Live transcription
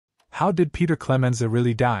how did Peter Clemenza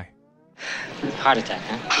really die? Heart attack,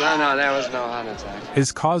 huh? No, there was no heart attack.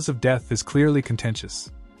 His cause of death is clearly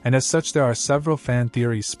contentious, and as such there are several fan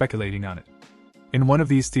theories speculating on it. In one of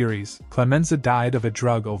these theories, Clemenza died of a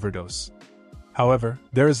drug overdose. However,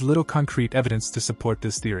 there is little concrete evidence to support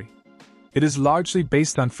this theory. It is largely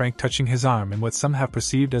based on Frank touching his arm in what some have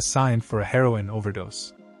perceived as sign for a heroin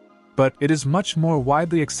overdose. But it is much more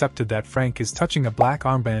widely accepted that Frank is touching a black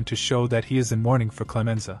armband to show that he is in mourning for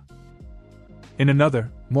Clemenza. In another,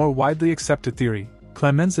 more widely accepted theory,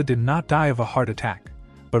 Clemenza did not die of a heart attack,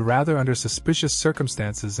 but rather under suspicious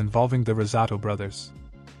circumstances involving the Rosato brothers.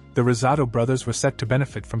 The Rosato brothers were set to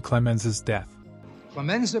benefit from Clemenza's death.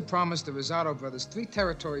 Clemenza promised the Rosato brothers 3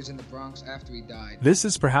 territories in the Bronx after he died. This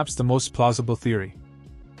is perhaps the most plausible theory.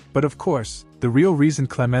 But of course, the real reason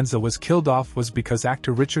Clemenza was killed off was because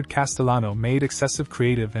actor Richard Castellano made excessive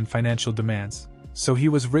creative and financial demands, so he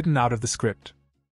was written out of the script.